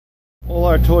all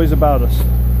our toys about us.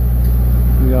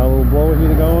 We got a little blower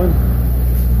heater going.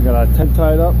 We got our tent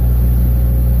tied up.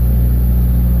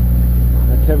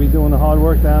 Kevy doing the hard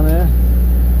work down there.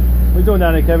 What are you doing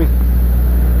down there, Kevy?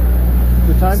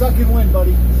 Good time? Sucking wind,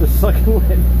 buddy. Just sucking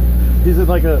wind. He's a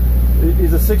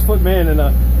 6-foot man in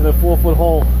a 4-foot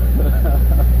hole.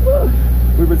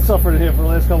 We've been suffering here for the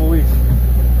last couple of weeks.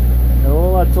 And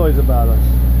all our toys about us.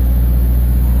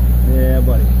 Yeah,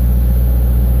 buddy.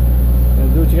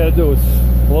 And do what you gotta do. It's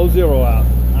below 0 out.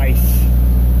 Nice.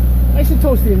 Nice and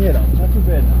toasty in here though. Not too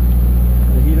bad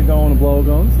now. The heater going, the blower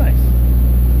going. It's nice.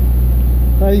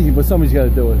 Not easy, but somebody's gotta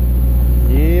do it.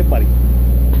 Yeah, buddy.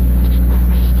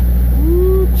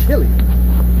 Ooh, chilly.